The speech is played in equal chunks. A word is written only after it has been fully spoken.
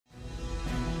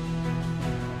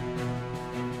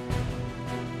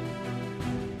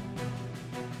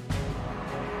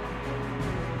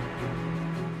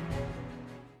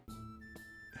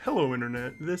Hello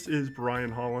Internet, this is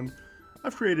Brian Holland.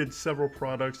 I've created several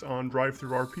products on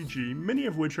DriveThruRPG, many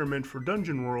of which are meant for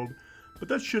Dungeon World, but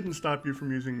that shouldn't stop you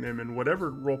from using them in whatever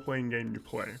role-playing game you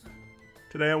play.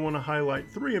 Today I want to highlight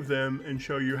 3 of them and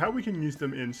show you how we can use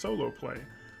them in solo play.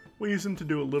 We use them to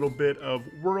do a little bit of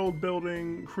world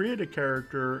building, create a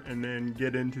character, and then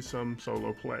get into some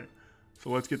solo play. So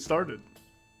let's get started.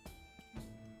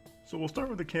 So we'll start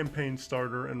with the campaign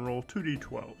starter and roll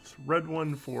 2d12s, red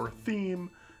one for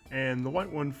theme, and the white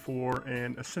one for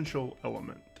an essential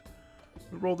element.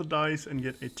 We roll the dice and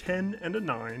get a 10 and a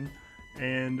 9,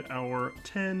 and our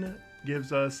 10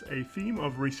 gives us a theme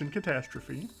of recent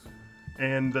catastrophe,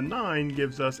 and the 9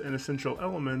 gives us an essential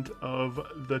element of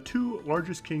the 2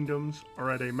 largest kingdoms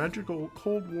are at a magical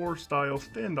Cold War style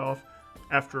standoff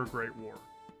after a Great War.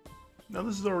 Now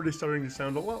this is already starting to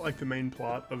sound a lot like the main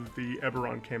plot of the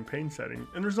Eberron campaign setting,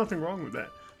 and there's nothing wrong with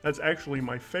that. That's actually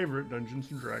my favorite Dungeons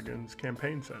 & Dragons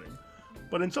campaign setting.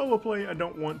 But in solo play, I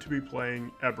don't want to be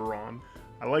playing Eberron.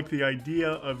 I like the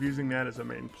idea of using that as a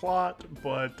main plot,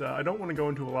 but I don't want to go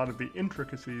into a lot of the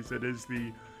intricacies that is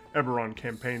the Eberron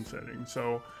campaign setting.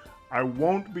 So I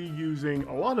won't be using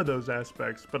a lot of those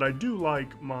aspects, but I do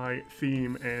like my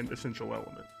theme and essential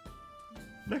element.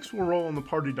 Next we'll roll on the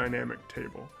party dynamic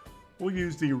table. We'll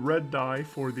use the red die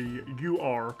for the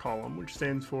UR column, which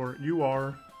stands for you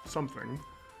are something,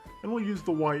 and we'll use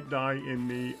the white die in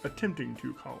the attempting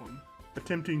to column,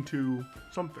 attempting to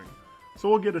something. So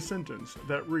we'll get a sentence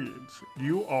that reads,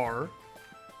 you are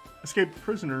escaped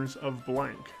prisoners of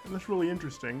blank, and that's really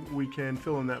interesting. We can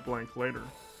fill in that blank later.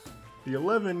 The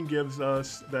 11 gives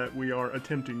us that we are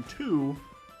attempting to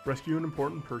rescue an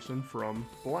important person from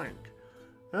blank.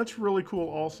 That's really cool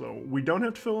also. We don't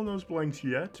have to fill in those blanks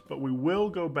yet, but we will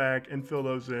go back and fill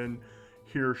those in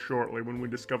here shortly when we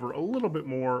discover a little bit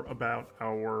more about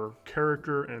our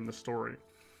character and the story.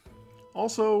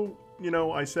 Also, you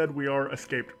know, I said we are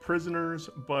escaped prisoners,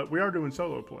 but we are doing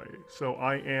solo play, so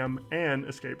I am an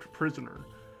escaped prisoner.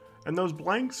 And those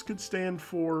blanks could stand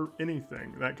for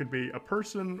anything. That could be a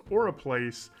person or a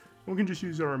place, and we can just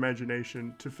use our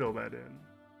imagination to fill that in.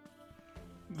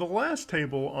 The last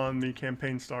table on the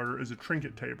campaign starter is a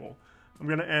trinket table. I'm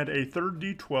going to add a third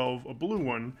d12, a blue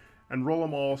one, and roll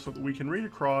them all so that we can read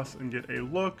across and get a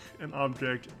look, an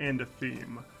object, and a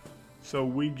theme. So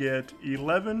we get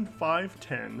 11, 5,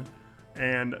 10,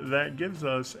 and that gives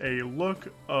us a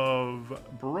look of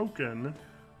broken.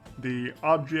 The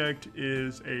object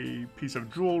is a piece of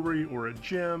jewelry or a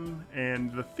gem,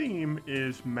 and the theme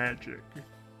is magic.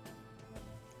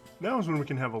 Now is when we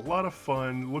can have a lot of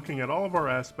fun looking at all of our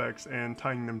aspects and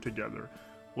tying them together.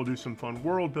 We'll do some fun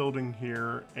world building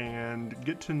here and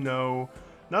get to know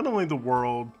not only the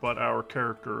world, but our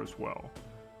character as well.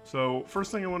 So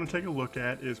first thing I want to take a look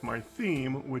at is my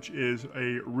theme, which is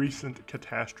a recent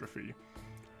catastrophe.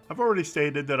 I've already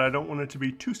stated that I don't want it to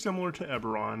be too similar to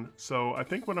Eberron, so I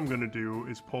think what I'm going to do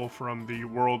is pull from the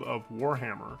world of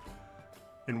Warhammer.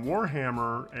 In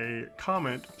Warhammer, a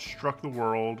comet struck the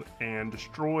world and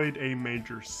destroyed a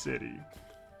major city.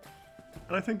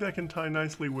 And I think that can tie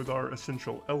nicely with our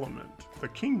essential element. The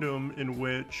kingdom in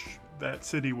which that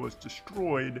city was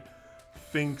destroyed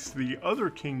thinks the other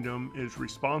kingdom is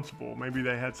responsible. Maybe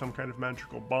they had some kind of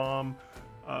magical bomb.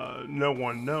 No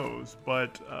one knows.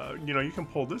 But, you know, you can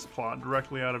pull this plot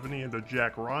directly out of any of the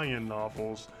Jack Ryan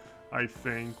novels, I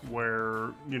think, where,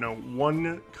 you know,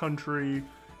 one country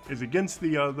is against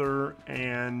the other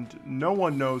and no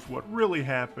one knows what really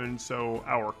happened, so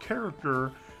our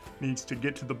character needs to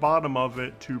get to the bottom of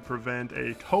it to prevent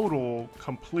a total,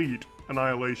 complete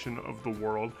annihilation of the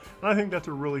world, and I think that's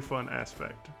a really fun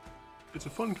aspect. It's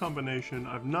a fun combination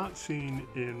I've not seen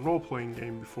in role-playing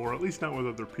game before, at least not with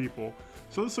other people,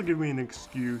 so this will give me an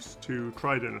excuse to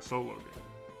try it in a solo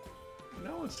game.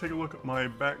 Now let's take a look at my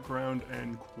background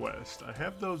and quest. I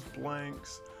have those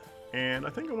blanks, and I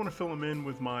think I want to fill them in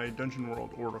with my Dungeon World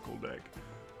Oracle deck.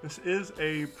 This is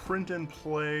a print and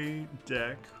play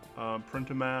deck. Print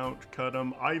them out, cut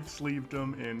them. I've sleeved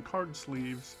them in card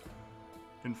sleeves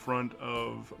in front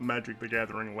of Magic the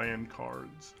Gathering land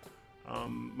cards.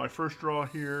 My first draw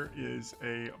here is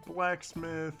a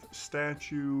blacksmith,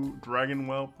 statue, dragon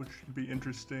whelp, which could be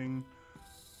interesting,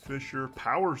 fisher,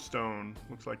 power stone,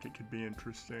 looks like it could be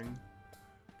interesting.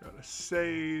 Got a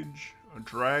sage, a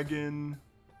dragon,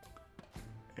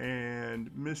 and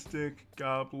mystic,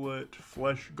 goblet,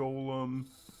 flesh golem.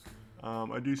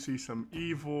 I do see some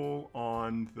evil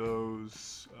on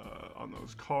those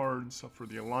cards for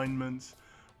the alignments,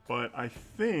 but I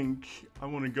think I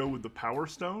want to go with the power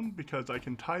stone because I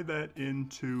can tie that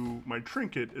into my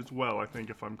trinket as well, I think,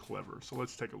 if I'm clever. So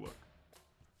let's take a look.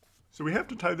 So we have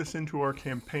to tie this into our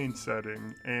campaign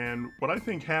setting, and what I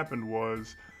think happened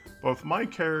was both my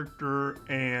character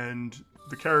and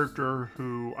the character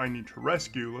who I need to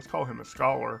rescue, let's call him a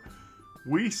scholar,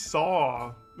 we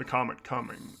saw the comet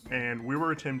coming, and we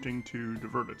were attempting to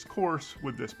divert its course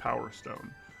with this Power Stone.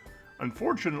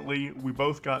 Unfortunately, we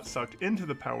both got sucked into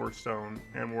the Power Stone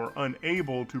and were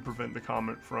unable to prevent the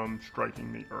comet from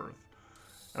striking the Earth.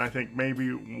 And I think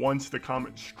maybe once the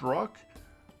comet struck,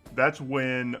 that's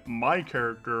when my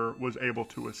character was able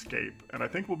to escape. And I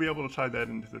think we'll be able to tie that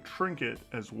into the trinket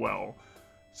as well.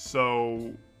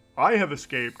 So I have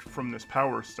escaped from this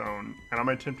Power Stone, and I'm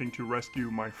attempting to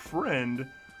rescue my friend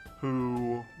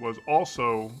who was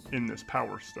also in this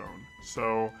Power Stone.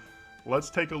 So let's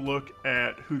take a look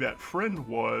at who that friend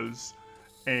was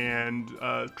and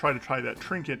try to tie that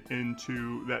trinket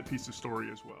into that piece of story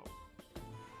as well.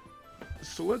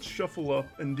 So let's shuffle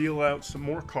up and deal out some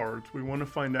more cards. We want to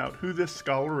find out who this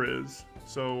scholar is.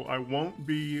 So I won't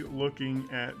be looking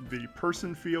at the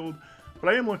person field,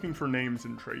 but I am looking for names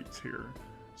and traits here.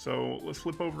 So let's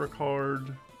flip over a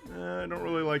card. I don't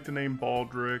really like the name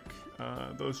Baldric.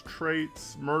 Those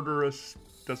traits, murderous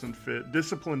doesn't fit.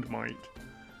 Disciplined might.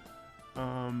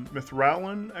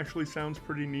 Mithralin actually sounds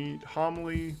pretty neat.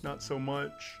 Homily, not so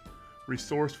much.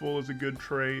 Resourceful is a good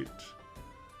trait.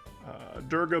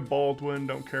 Durga, Baldwin,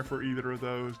 don't care for either of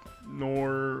those,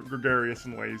 nor gregarious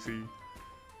and lazy.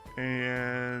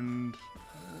 And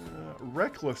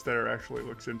reckless there actually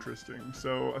looks interesting.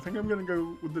 So I think I'm going to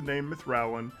go with the name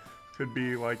Mithralin. Could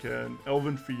be like an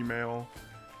elven female.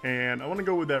 And I want to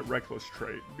go with that reckless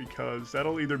trait because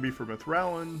that'll either be for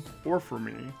Mithralin or for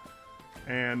me.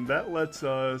 And that lets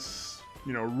us,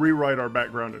 rewrite our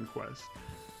background and quest.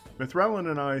 Mithralin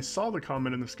and I saw the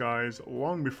comet in the skies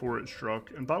long before it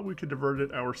struck and thought we could divert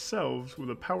it ourselves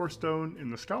with a Power Stone in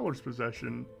the Scholar's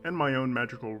possession and my own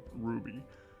magical ruby.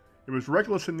 It was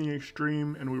reckless in the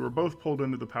extreme, and we were both pulled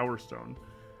into the Power Stone.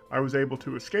 I was able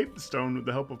to escape the stone with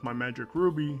the help of my magic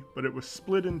ruby, but it was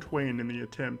split in twain in the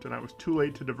attempt, and I was too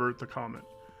late to divert the comet.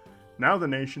 Now the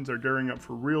nations are gearing up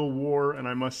for real war, and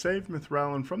I must save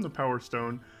Mithralin from the Power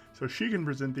Stone so she can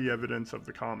present the evidence of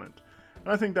the comet.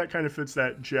 And I think that kind of fits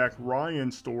that Jack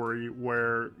Ryan story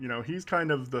where, he's kind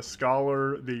of the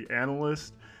scholar, the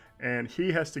analyst, and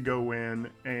he has to go in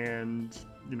and,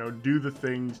 do the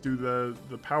things, do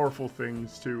the powerful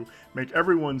things to make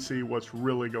everyone see what's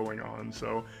really going on.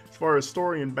 So as far as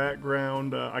story and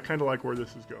background, I kind of like where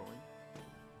this is going.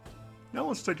 Now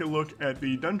let's take a look at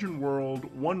the Dungeon World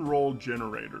one-roll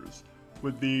generators.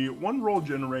 With the one-roll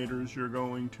generators, you're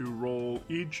going to roll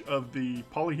each of the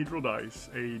polyhedral dice,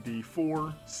 a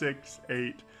d4, 6,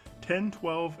 8, 10,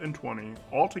 12, and 20,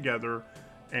 all together,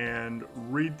 and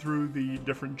read through the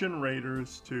different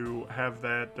generators to have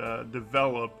that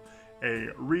develop a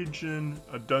region,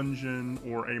 a dungeon,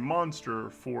 or a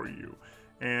monster for you.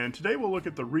 And today we'll look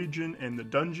at the region and the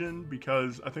dungeon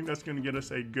because I think that's going to get us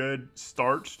a good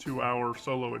start to our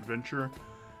solo adventure.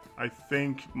 I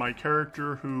think my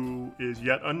character, who is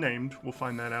yet unnamed, we'll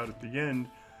find that out at the end,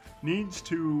 needs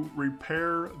to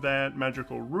repair that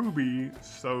magical ruby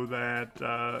so that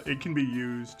it can be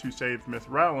used to save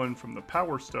Mithralin from the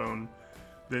Power Stone.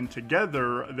 Then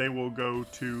together they will go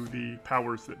to the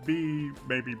powers that be,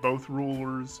 maybe both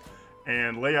rulers,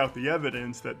 and lay out the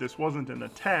evidence that this wasn't an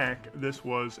attack, this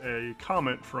was a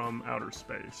comet from outer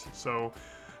space. So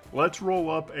let's roll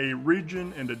up a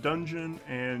region and a dungeon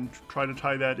and try to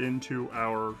tie that into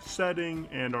our setting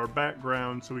and our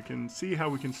background so we can see how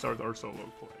we can start our solo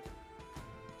play.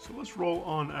 So let's roll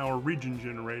on our region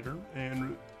generator,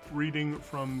 and reading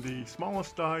from the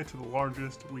smallest die to the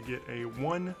largest, we get a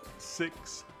 1,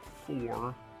 6,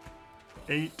 4,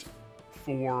 8,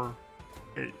 4,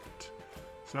 8.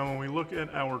 So now when we look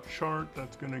at our chart,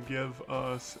 that's going to give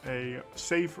us a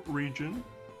safe region,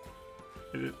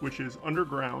 which is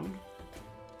underground,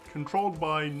 controlled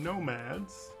by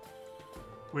nomads,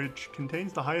 which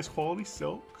contains the highest quality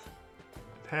silk.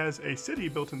 It has a city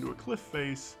built into a cliff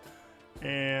face,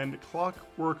 and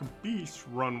clockwork beasts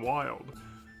run wild.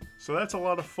 So that's a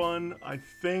lot of fun. I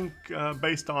think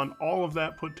based on all of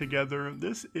that put together,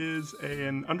 this is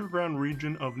an underground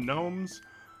region of gnomes.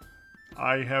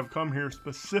 I have come here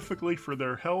specifically for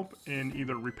their help in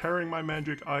either repairing my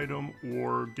magic item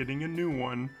or getting a new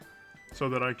one so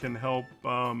that I can help,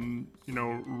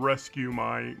 rescue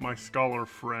my scholar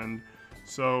friend.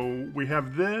 So we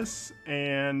have this,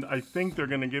 and I think they're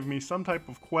going to give me some type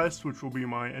of quest, which will be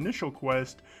my initial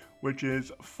quest, which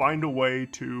is find a way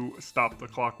to stop the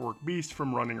clockwork beast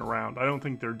from running around. I don't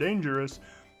think they're dangerous,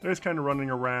 they're just kind of running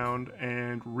around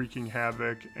and wreaking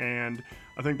havoc, and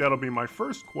I think that'll be my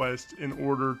first quest in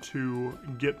order to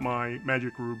get my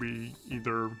magic ruby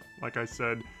either, like I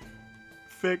said,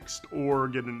 fixed or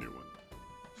get a new one.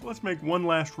 So let's make one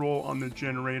last roll on the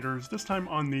generators, this time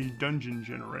on the dungeon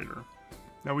generator.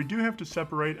 Now we do have to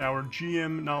separate our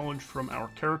GM knowledge from our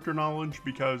character knowledge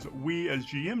because we as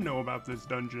GM know about this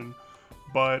dungeon,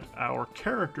 but our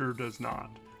character does not.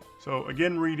 So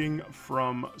again, reading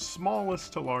from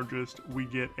smallest to largest, we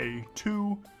get a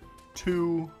 2,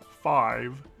 2,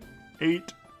 5,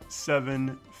 8,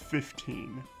 7,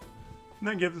 15. And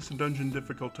that gives us a dungeon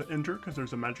difficult to enter because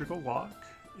there's a magical lock.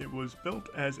 It was built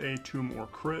as a tomb or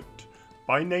crypt.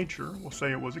 By nature, we'll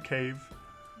say it was a cave.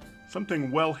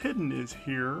 Something well hidden is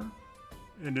here.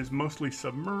 It is mostly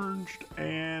submerged,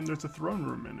 and there's a throne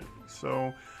room in it.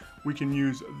 So we can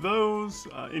use those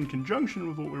in conjunction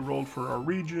with what we rolled for our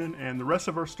region and the rest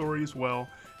of our story as well,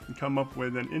 and come up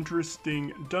with an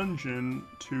interesting dungeon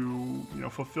to,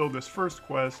 fulfill this first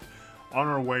quest on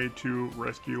our way to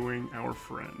rescuing our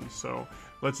friend. So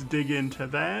let's dig into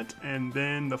that, and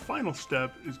then the final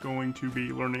step is going to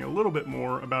be learning a little bit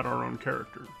more about our own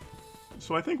character.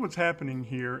 So I think what's happening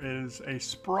here is a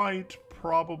sprite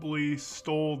probably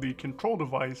stole the control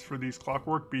device for these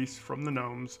clockwork beasts from the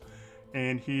gnomes,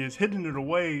 and he has hidden it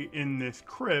away in this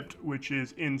crypt, which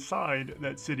is inside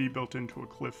that city built into a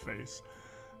cliff face.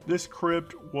 This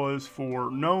crypt was for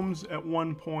gnomes at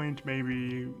one point,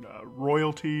 maybe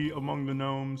royalty among the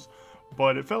gnomes,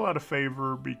 but it fell out of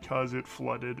favor because it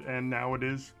flooded, and now it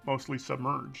is mostly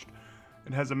submerged.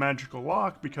 It has a magical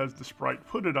lock because the sprite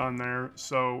put it on there,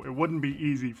 so it wouldn't be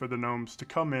easy for the gnomes to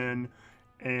come in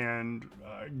and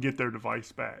get their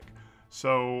device back.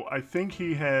 So I think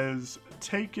he has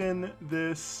taken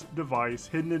this device,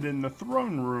 hidden it in the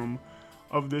throne room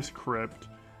of this crypt,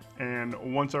 and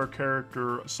once our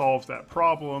character solves that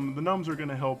problem, the gnomes are going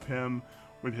to help him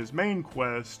with his main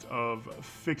quest of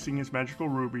fixing his magical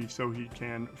ruby so he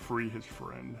can free his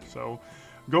friend. So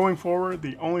going forward,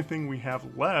 the only thing we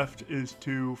have left is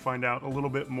to find out a little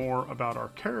bit more about our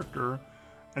character,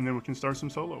 and then we can start some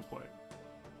solo play.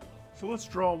 So let's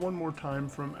draw one more time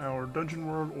from our Dungeon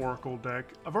World Oracle deck.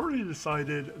 I've already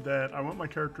decided that I want my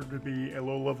character to be a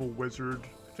low-level wizard.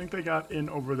 I think they got in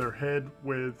over their head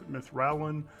with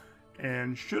Mithralin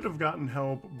and should have gotten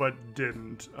help, but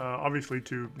didn't, obviously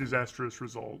to disastrous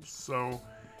results. So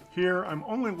here I'm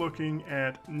only looking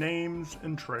at names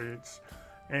and traits.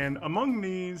 And among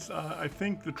these, I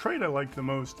think the trait I like the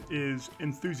most is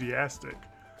enthusiastic.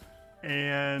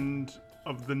 And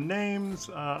of the names,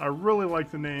 I really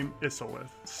like the name Isilith.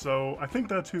 So I think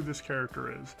that's who this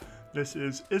character is. This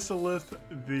is Isilith,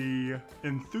 the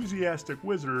enthusiastic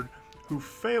wizard who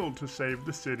failed to save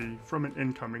the city from an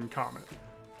incoming comet.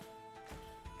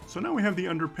 So now we have the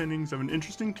underpinnings of an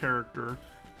interesting character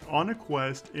on a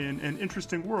quest in an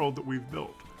interesting world that we've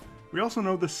built. We also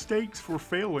know the stakes for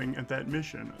failing at that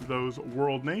mission. Those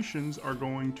world nations are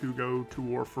going to go to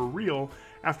war for real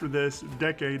after this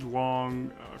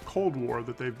decade-long Cold War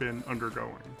that they've been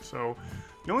undergoing. So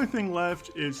the only thing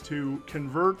left is to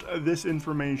convert this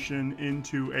information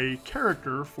into a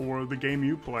character for the game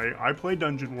you play. I play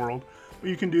Dungeon World, but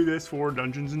you can do this for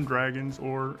Dungeons & Dragons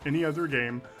or any other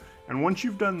game. And once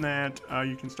you've done that,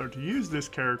 you can start to use this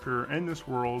character and this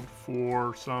world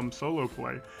for some solo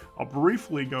play. I'll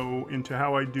briefly go into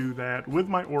how I do that with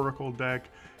my Oracle deck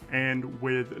and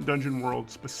with Dungeon World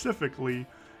specifically,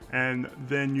 and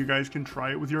then you guys can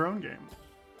try it with your own game.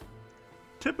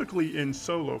 Typically in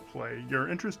solo play, you're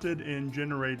interested in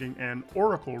generating an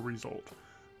Oracle result.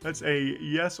 That's a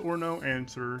yes or no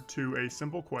answer to a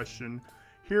simple question.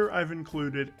 Here I've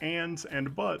included ands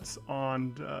and buts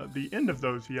on the end of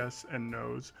those yes and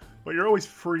no's, but you're always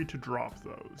free to drop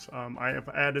those. I have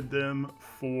added them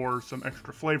for some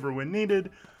extra flavor when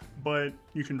needed, but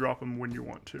you can drop them when you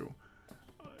want to.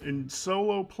 In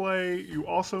solo play, you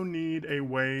also need a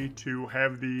way to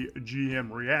have the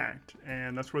GM react,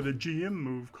 and that's where the GM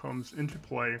move comes into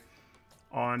play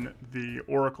on the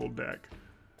Oracle deck.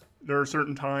 There are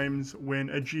certain times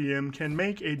when a GM can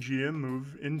make a GM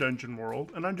move in Dungeon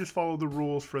World, and I just follow the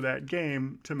rules for that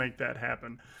game to make that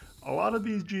happen. A lot of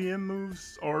these GM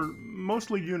moves are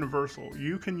mostly universal.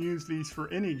 You can use these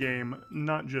for any game,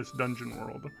 not just Dungeon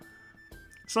World.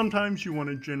 Sometimes you want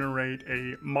to generate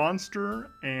a monster,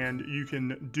 and you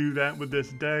can do that with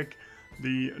this deck.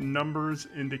 The numbers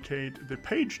indicate the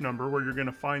page number where you're going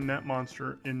to find that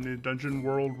monster in the Dungeon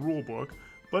World rulebook.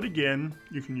 But again,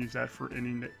 you can use that for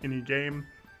any game.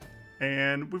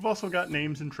 And we've also got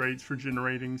names and traits for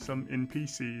generating some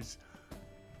NPCs.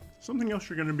 Something else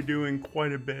you're going to be doing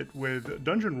quite a bit with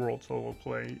Dungeon World solo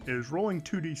play is rolling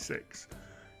 2d6.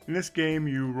 In this game,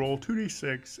 you roll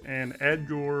 2d6 and add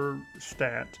your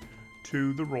stat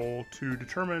to the roll to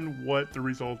determine what the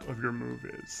result of your move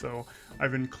is. So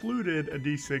I've included a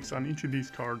d6 on each of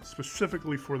these cards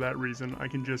specifically for that reason. I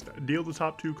can just deal the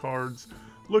top 2 cards,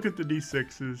 look at the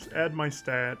d6s, add my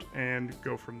stat, and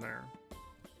go from there.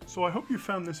 So I hope you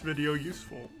found this video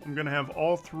useful. I'm going to have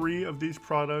all 3 of these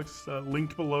products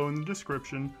linked below in the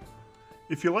description.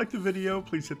 If you like the video,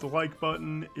 please hit the like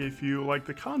button. If you like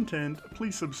the content,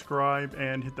 please subscribe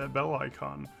and hit that bell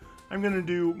icon. I'm going to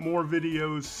do more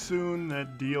videos soon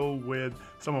that deal with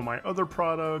some of my other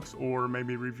products, or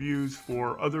maybe reviews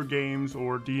for other games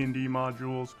or D&D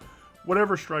modules.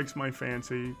 Whatever strikes my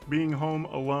fancy. Being home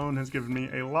alone has given me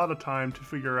a lot of time to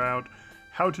figure out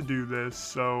how to do this,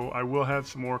 so I will have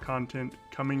some more content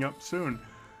coming up soon.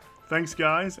 Thanks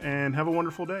guys, and have a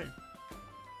wonderful day.